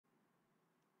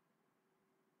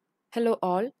Hello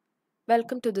all,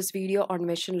 welcome to this video on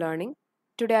machine learning.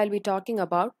 Today I'll be talking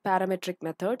about parametric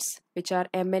methods which are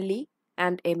MLE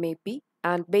and MAP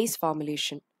and Bayes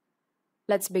formulation.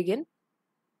 Let's begin.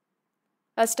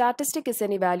 A statistic is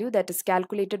any value that is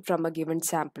calculated from a given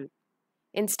sample.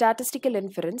 In statistical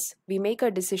inference, we make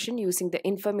a decision using the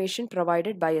information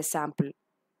provided by a sample.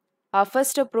 Our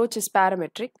first approach is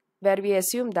parametric, where we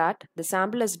assume that the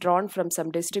sample is drawn from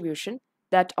some distribution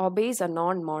that obeys a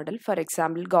non-model, for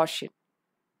example Gaussian.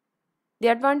 The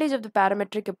advantage of the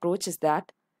parametric approach is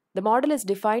that the model is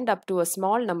defined up to a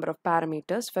small number of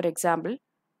parameters, for example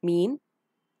mean,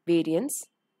 variance,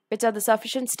 which are the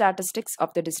sufficient statistics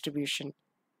of the distribution.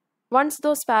 Once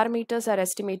those parameters are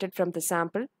estimated from the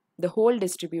sample, the whole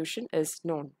distribution is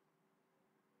known.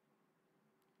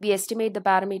 We estimate the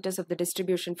parameters of the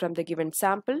distribution from the given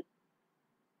sample,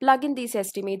 plug in these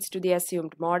estimates to the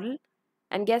assumed model,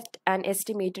 and get an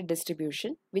estimated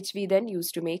distribution, which we then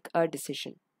use to make a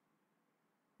decision.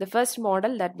 The first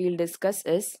model that we'll discuss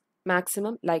is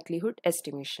maximum likelihood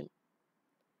estimation.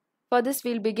 For this,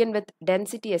 we'll begin with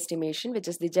density estimation, which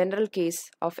is the general case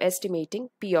of estimating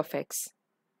P of x.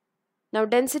 Now,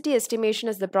 density estimation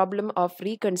is the problem of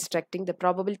reconstructing the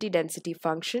probability density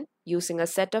function using a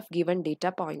set of given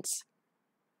data points.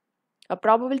 A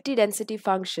probability density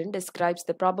function describes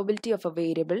the probability of a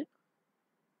variable,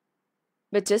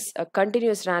 which is a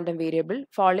continuous random variable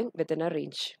falling within a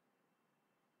range.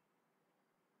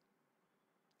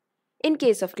 In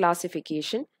case of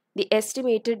classification, the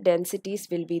estimated densities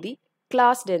will be the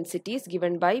class densities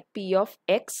given by P of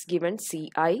x given Ci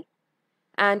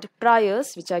and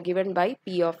priors which are given by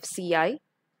P of Ci,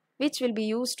 which will be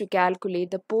used to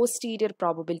calculate the posterior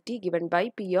probability given by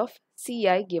P of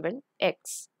Ci given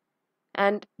x.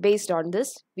 And based on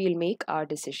this, we'll make our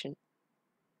decision.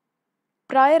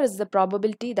 Prior is the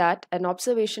probability that an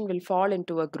observation will fall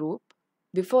into a group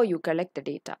before you collect the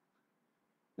data,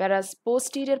 whereas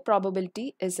posterior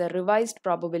probability is a revised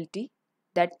probability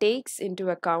that takes into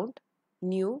account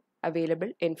new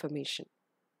available information.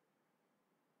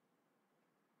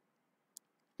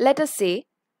 Let us say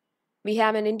we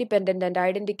have an independent and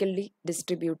identically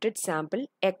distributed sample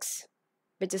x,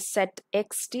 which is set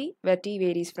xt where t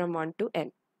varies from 1 to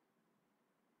n.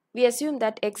 We assume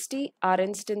that xt are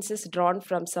instances drawn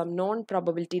from some known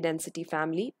probability density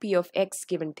family P of x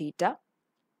given theta,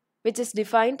 which is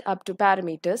defined up to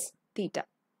parameters theta,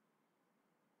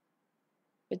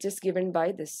 which is given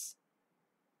by this.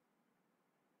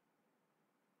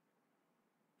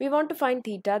 We want to find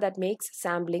theta that makes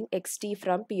sampling xt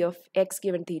from P of x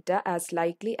given theta as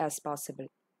likely as possible.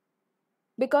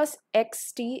 Because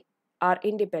xt are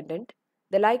independent,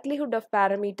 the likelihood of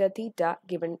parameter theta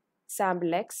given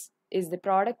sample x is the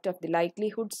product of the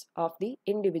likelihoods of the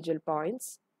individual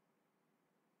points,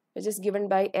 which is given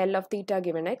by L of theta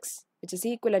given x, which is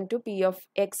equivalent to P of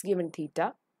x given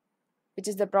theta, which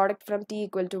is the product from t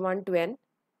equal to 1 to n,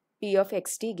 P of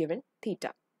xt given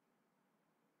theta.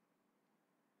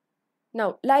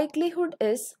 Now, likelihood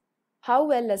is how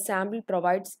well a sample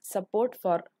provides support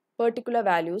for particular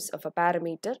values of a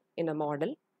parameter in a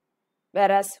model,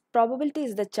 whereas probability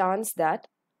is the chance that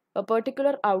a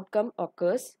particular outcome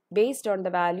occurs based on the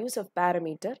values of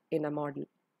parameter in a model.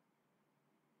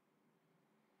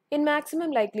 In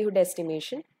maximum likelihood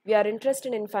estimation, we are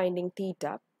interested in finding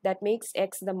theta that makes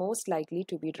x the most likely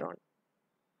to be drawn.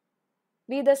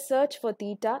 We thus search for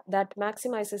theta that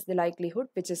maximizes the likelihood,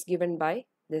 which is given by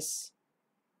this.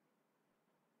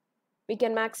 We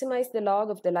can maximize the log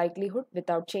of the likelihood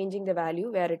without changing the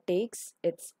value where it takes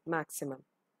its maximum.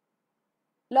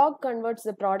 Log converts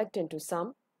the product into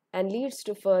sum and leads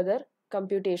to further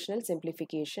computational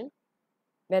simplification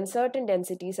when certain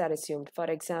densities are assumed, for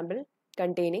example,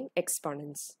 containing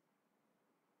exponents.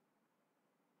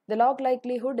 The log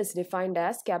likelihood is defined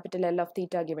as capital L of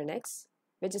theta given x,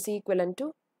 which is equivalent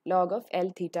to log of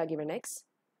L theta given x,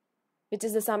 which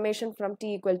is the summation from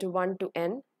t equal to 1 to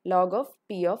n log of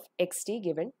P of xt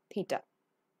given theta.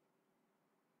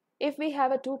 If we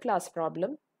have a two-class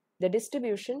problem, the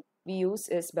distribution we use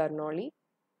is Bernoulli.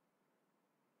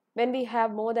 When we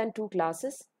have more than two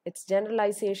classes, its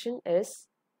generalization is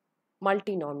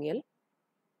multinomial.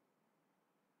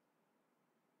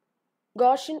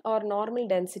 Gaussian or normal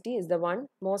density is the one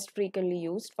most frequently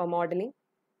used for modeling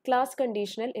class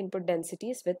conditional input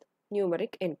densities with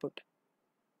numeric input.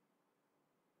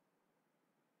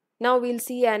 Now we'll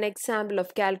see an example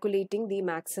of calculating the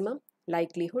maximum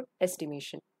likelihood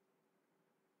estimation.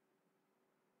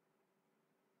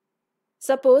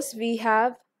 Suppose we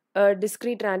have a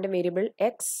discrete random variable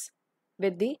x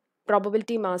with the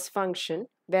probability mass function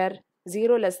where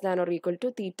 0 less than or equal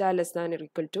to theta less than or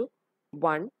equal to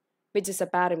 1 which is a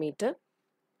parameter.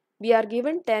 We are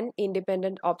given 10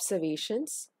 independent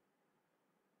observations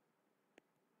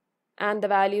and the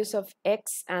values of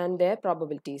x and their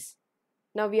probabilities.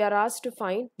 Now we are asked to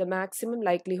find the maximum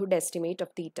likelihood estimate of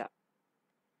theta.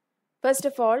 First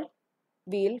of all,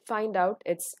 we'll find out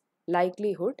its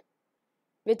likelihood,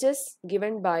 which is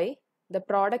given by the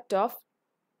product of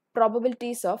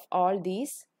probabilities of all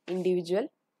these individual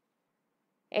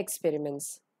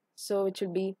experiments. So it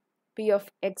should be p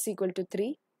of x equal to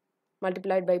 3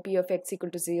 multiplied by p of x equal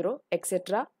to 0,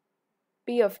 etc.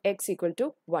 p of x equal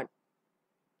to 1.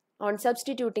 On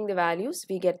substituting the values,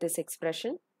 we get this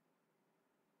expression.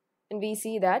 And we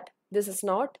see that this is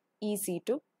not easy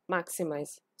to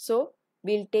maximize. So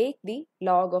we'll take the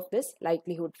log of this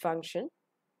likelihood function,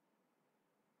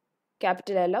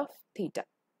 capital L of theta,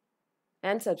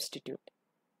 and substitute.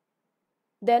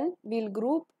 Then we'll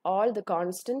group all the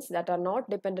constants that are not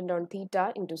dependent on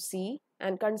theta into C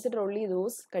and consider only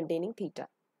those containing theta.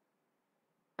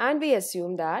 And we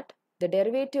assume that the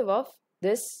derivative of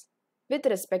this with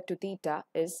respect to theta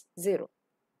is 0.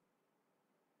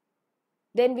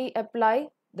 Then we apply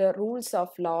the rules of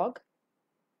log.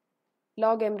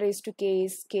 Log m raised to k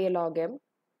is k log m.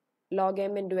 Log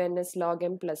m into n is log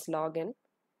m plus log n.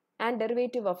 And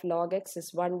derivative of log x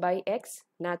is 1 by x,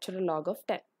 natural log of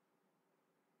 10.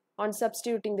 On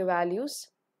substituting the values,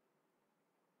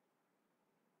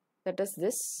 that is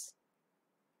this,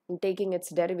 and taking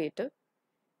its derivative,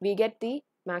 we get the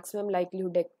maximum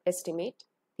likelihood estimate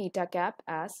theta cap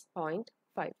as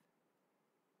 0.5.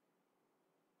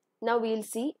 Now we'll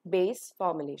see Bayes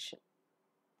formulation.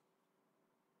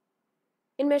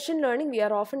 In machine learning, we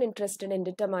are often interested in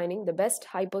determining the best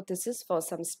hypothesis for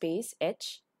some space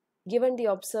H given the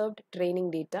observed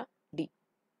training data D.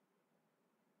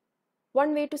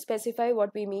 One way to specify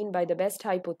what we mean by the best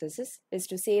hypothesis is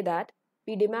to say that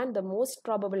we demand the most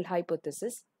probable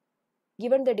hypothesis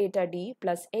given the data D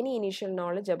plus any initial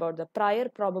knowledge about the prior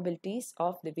probabilities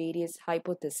of the various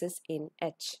hypotheses in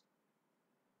H.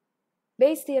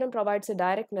 Bayes' theorem provides a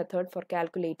direct method for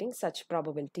calculating such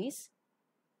probabilities.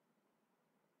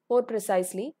 More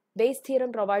precisely, Bayes'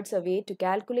 theorem provides a way to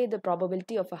calculate the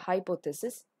probability of a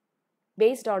hypothesis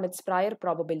based on its prior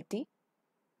probability,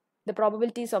 the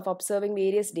probabilities of observing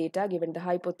various data given the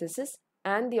hypothesis,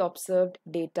 and the observed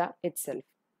data itself.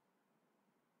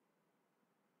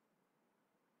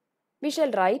 We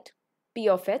shall write P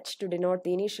of H to denote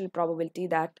the initial probability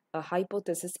that a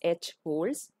hypothesis H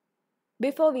holds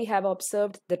before we have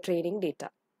observed the training data.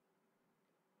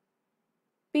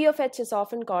 P of H is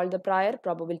often called the prior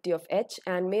probability of H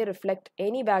and may reflect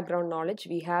any background knowledge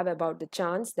we have about the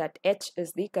chance that H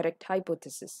is the correct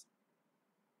hypothesis.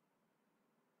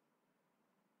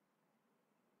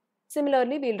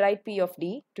 Similarly, we'll write P of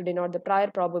D to denote the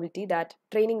prior probability that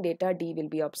training data D will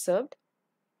be observed.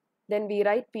 Then we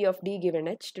write P of D given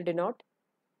H to denote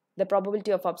the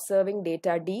probability of observing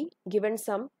data D given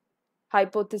some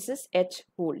hypothesis H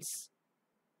holds.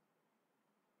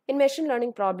 In machine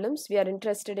learning problems, we are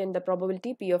interested in the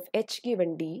probability P of H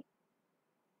given D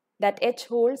that H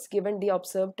holds given the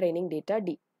observed training data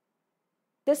D.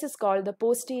 This is called the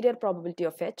posterior probability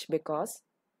of H because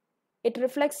it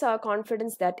reflects our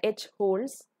confidence that H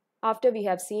holds after we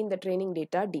have seen the training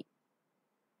data D.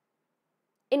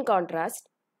 In contrast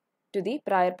to the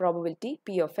prior probability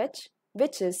P of H,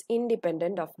 which is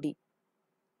independent of D.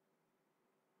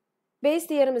 Bayes'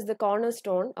 theorem is the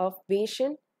cornerstone of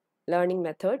Bayesian learning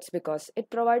methods because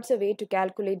it provides a way to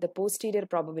calculate the posterior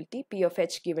probability P of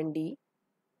H given D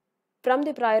from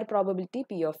the prior probability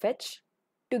P of H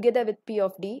together with P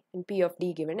of D and P of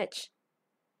D given H.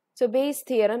 So Bayes'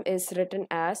 theorem is written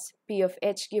as P of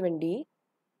H given D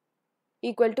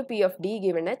equal to P of D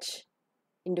given H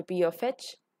into P of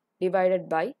H divided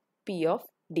by P of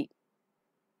D.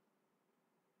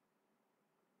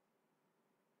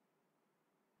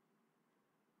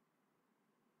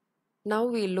 Now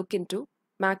we will look into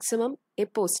maximum a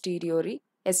posteriori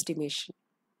estimation.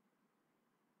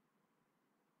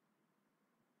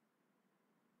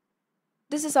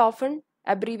 This is often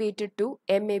abbreviated to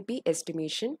MAP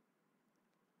estimation.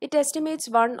 It estimates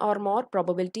one or more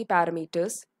probability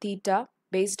parameters theta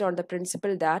based on the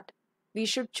principle that we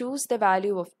should choose the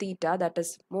value of theta that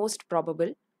is most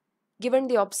probable given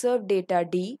the observed data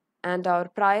D and our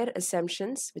prior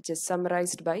assumptions, which is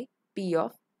summarized by P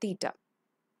of theta.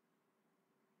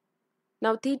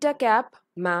 Now theta cap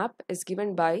map is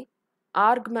given by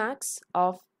argmax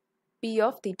of P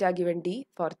of theta given D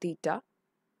for theta,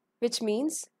 which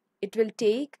means it will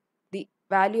take the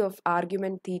value of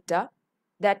argument theta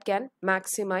that can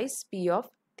maximize P of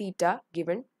theta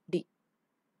given D.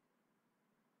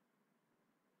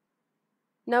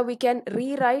 Now we can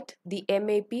rewrite the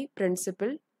MAP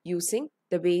principle using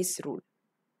the Bayes rule,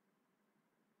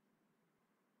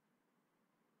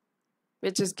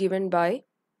 which is given by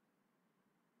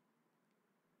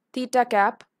theta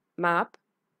cap map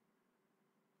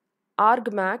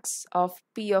argmax of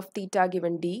P of theta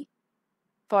given D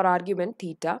for argument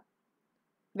theta,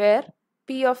 where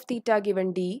P of theta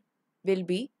given D will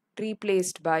be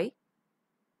replaced by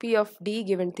P of D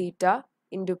given theta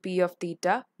into P of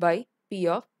theta by P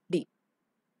of D.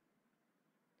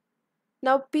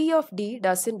 Now P of D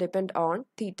doesn't depend on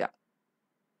theta.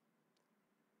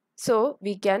 So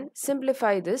we can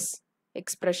simplify this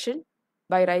expression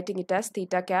by writing it as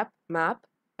theta cap map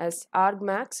as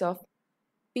argmax of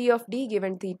P of D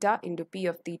given theta into P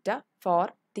of theta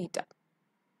for theta.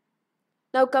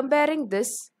 Now comparing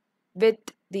this with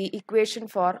the equation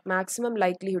for maximum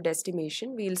likelihood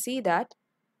estimation, we will see that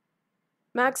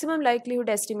maximum likelihood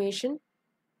estimation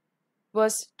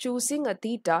was choosing a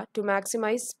theta to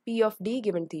maximize P of D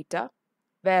given theta,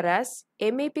 whereas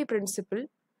MAP principle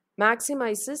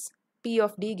maximizes P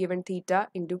of D given theta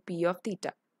into P of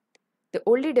theta. The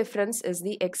only difference is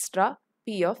the extra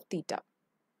P of theta.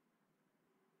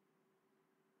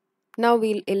 Now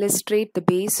we'll illustrate the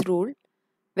Bayes rule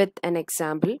with an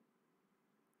example.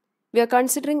 We are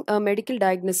considering a medical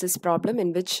diagnosis problem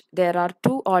in which there are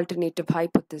two alternative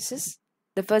hypotheses.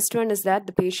 The first one is that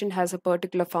the patient has a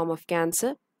particular form of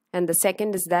cancer, and the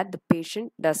second is that the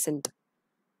patient doesn't.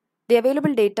 The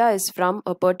available data is from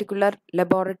a particular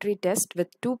laboratory test with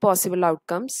two possible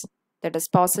outcomes, that is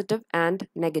positive and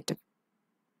negative.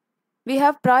 We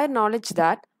have prior knowledge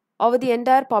that over the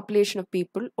entire population of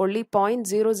people, only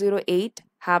 0.008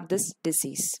 have this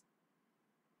disease.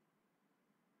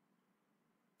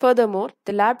 Furthermore,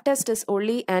 the lab test is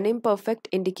only an imperfect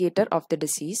indicator of the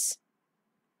disease.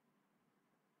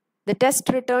 The test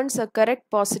returns a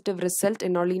correct positive result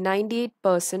in only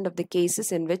 98% of the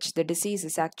cases in which the disease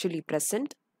is actually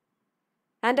present,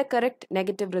 and a correct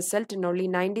negative result in only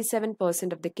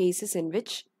 97% of the cases in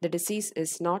which the disease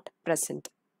is not present.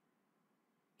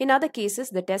 In other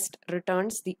cases, the test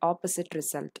returns the opposite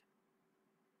result.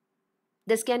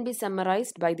 This can be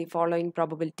summarized by the following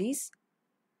probabilities.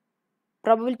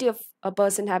 Probability of a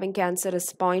person having cancer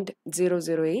is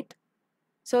 0.008.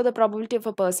 So the probability of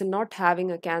a person not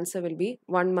having a cancer will be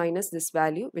 1 minus this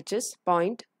value, which is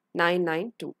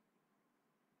 0.992.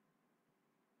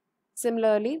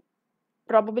 Similarly,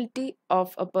 probability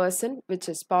of a person which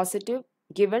is positive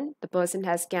given the person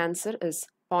has cancer is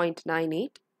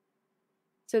 0.98.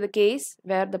 So the case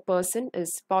where the person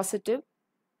is positive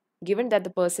given that the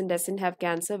person doesn't have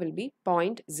cancer will be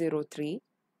 0.03.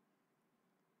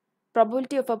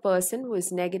 Probability of a person who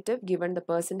is negative given the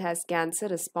person has cancer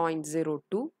is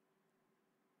 0.02,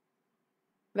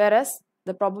 whereas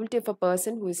the probability of a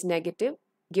person who is negative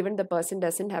given the person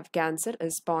doesn't have cancer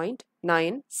is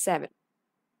 0.97.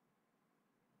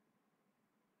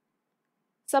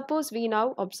 Suppose we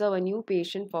now observe a new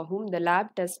patient for whom the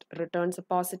lab test returns a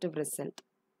positive result.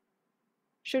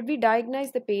 Should we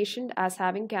diagnose the patient as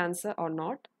having cancer or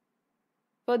not?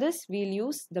 For this, we'll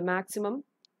use the maximum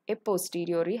a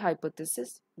posteriori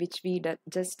hypothesis, which we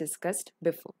just discussed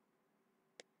before.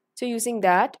 So using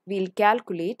that, we'll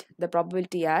calculate the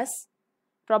probability as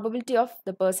probability of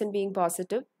the person being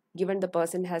positive given the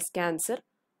person has cancer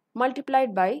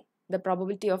multiplied by the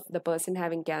probability of the person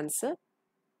having cancer.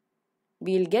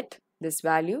 We'll get this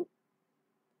value.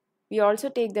 We also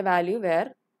take the value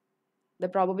where the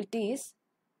probability is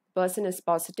person is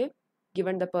positive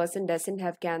given the person doesn't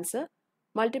have cancer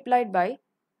multiplied by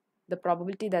the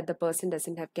probability that the person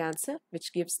doesn't have cancer,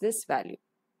 which gives this value.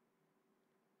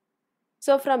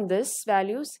 So from this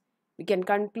values, we can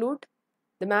conclude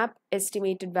the map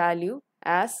estimated value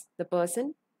as the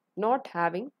person not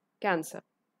having cancer.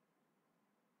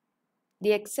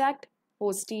 The exact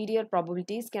posterior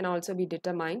probabilities can also be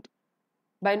determined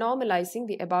by normalizing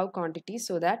the above quantities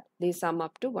so that they sum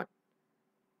up to 1.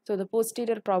 So the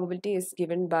posterior probability is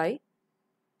given by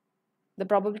the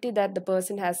probability that the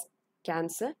person has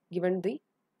cancer given the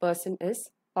person is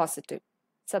positive.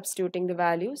 Substituting the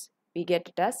values, we get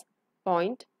it as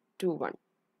 0.21.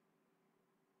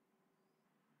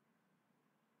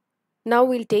 Now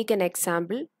we'll take an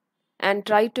example and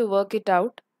try to work it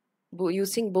out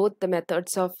using both the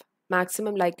methods of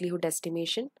maximum likelihood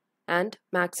estimation and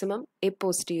maximum a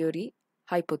posteriori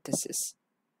hypothesis.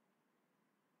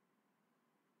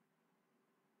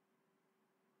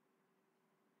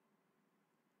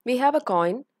 We have a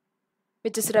coin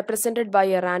which is represented by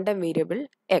a random variable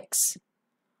x.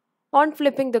 On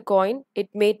flipping the coin, it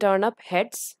may turn up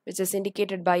heads, which is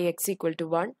indicated by x equal to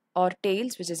 1, or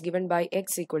tails, which is given by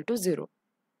x equal to 0.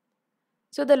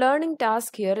 So the learning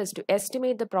task here is to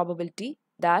estimate the probability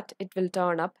that it will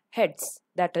turn up heads,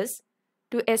 that is,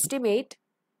 to estimate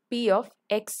P of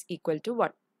x equal to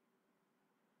 1.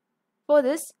 For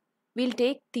this, we'll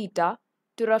take theta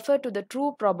to refer to the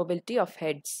true probability of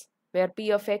heads, where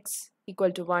P of x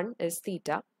equal to 1 is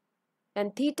theta,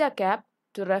 and theta cap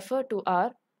to refer to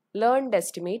our learned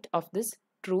estimate of this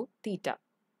true theta.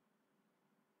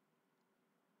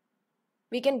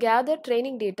 We can gather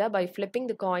training data by flipping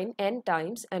the coin n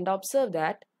times and observe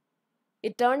that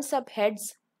it turns up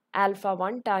heads alpha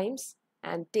 1 times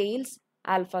and tails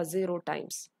alpha 0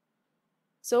 times.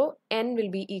 So n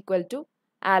will be equal to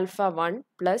alpha 1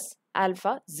 plus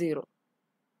alpha 0.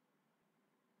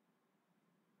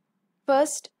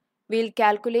 First, we'll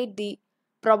calculate the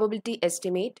probability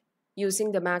estimate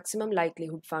using the maximum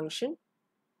likelihood function.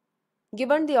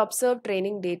 Given the observed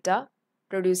training data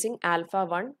producing alpha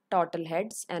 1 total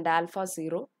heads and alpha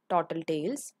 0 total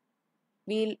tails,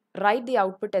 we'll write the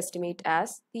output estimate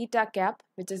as theta cap,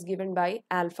 which is given by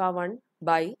alpha 1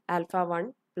 by alpha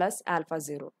 1 plus alpha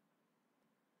 0.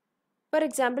 For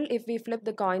example, if we flip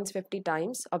the coins 50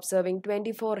 times, observing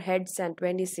 24 heads and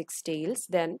 26 tails,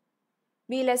 then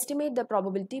we'll estimate the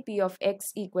probability P of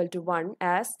x equal to 1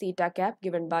 as theta cap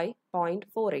given by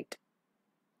 0.48.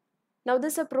 Now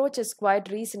this approach is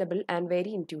quite reasonable and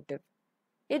very intuitive.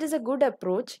 It is a good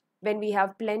approach when we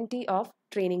have plenty of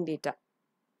training data.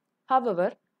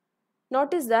 However,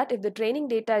 notice that if the training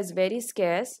data is very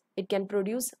scarce, it can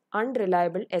produce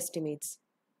unreliable estimates.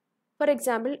 For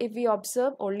example, if we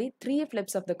observe only 3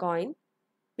 flips of the coin,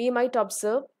 we might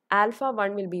observe alpha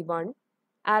 1 will be 1,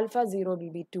 alpha 0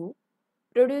 will be 2,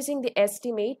 producing the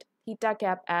estimate theta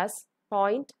cap as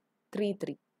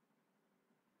 0.33.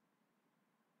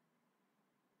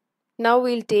 Now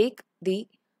we'll take the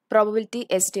probability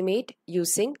estimate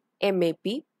using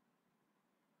MAP.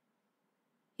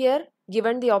 Here,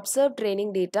 given the observed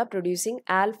training data producing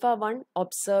alpha 1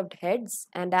 observed heads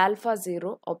and alpha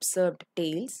 0 observed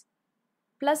tails,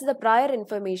 plus the prior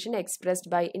information expressed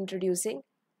by introducing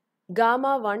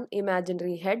gamma 1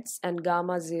 imaginary heads and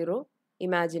gamma 0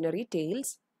 imaginary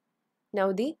tails,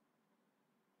 now the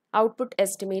output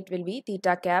estimate will be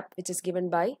theta cap, which is given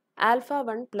by alpha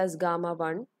 1 plus gamma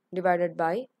 1 divided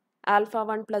by alpha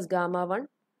 1 plus gamma 1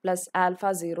 plus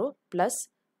alpha 0 plus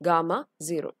gamma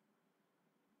 0.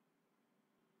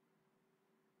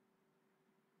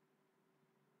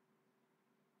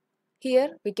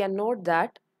 Here we can note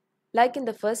that, like in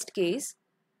the first case,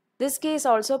 this case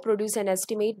also produces an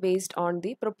estimate based on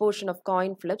the proportion of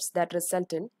coin flips that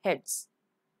result in heads.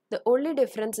 The only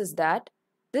difference is that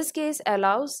this case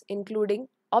allows including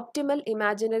optimal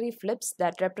imaginary flips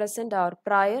that represent our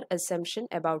prior assumption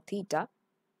about theta,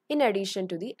 in addition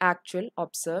to the actual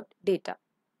observed data.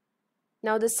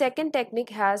 Now the second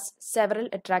technique has several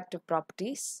attractive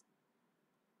properties.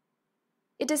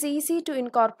 It is easy to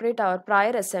incorporate our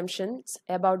prior assumptions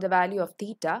about the value of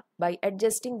theta by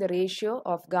adjusting the ratio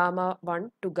of gamma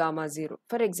 1 to gamma 0.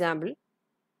 For example,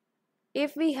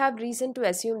 if we have reason to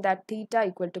assume that theta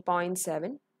equal to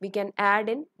 0.7, we can add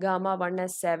in gamma 1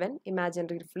 as 7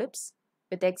 imaginary flips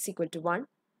with x equal to 1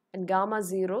 and gamma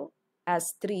 0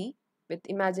 as 3 with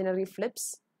imaginary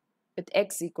flips with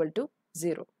x equal to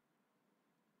 0.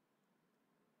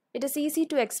 It is easy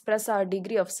to express our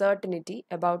degree of certainty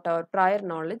about our prior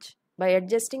knowledge by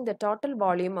adjusting the total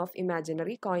volume of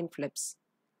imaginary coin flips.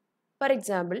 For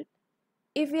example,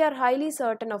 if we are highly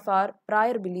certain of our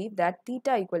prior belief that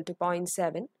theta equal to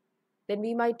 0.7, then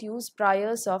we might use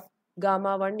priors of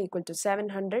gamma 1 equal to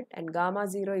 700 and gamma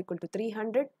 0 equal to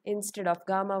 300 instead of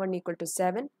gamma 1 equal to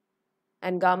 7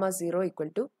 and gamma 0 equal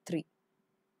to 3.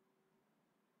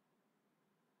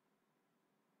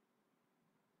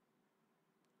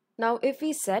 Now if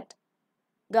we set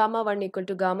gamma 1 equal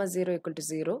to gamma 0 equal to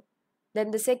 0, then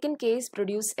the second case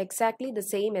produces exactly the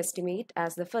same estimate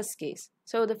as the first case.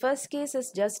 So the first case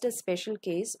is just a special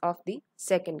case of the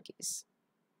second case.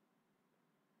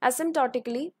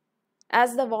 Asymptotically,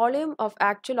 as the volume of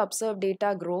actual observed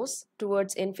data grows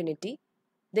towards infinity,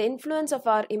 the influence of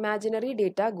our imaginary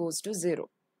data goes to 0.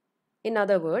 In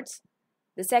other words,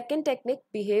 the second technique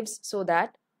behaves so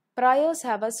that priors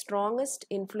have a strongest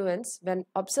influence when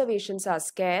observations are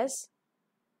scarce,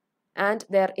 and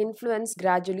their influence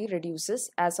gradually reduces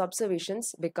as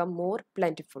observations become more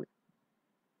plentiful.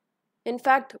 In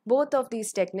fact, both of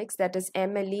these techniques, that is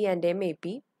MLE and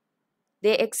MAP,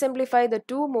 they exemplify the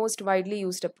two most widely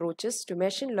used approaches to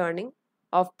machine learning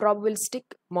of probabilistic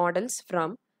models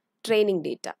from training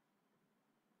data.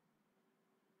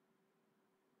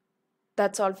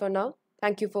 That's all for now.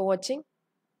 Thank you for watching.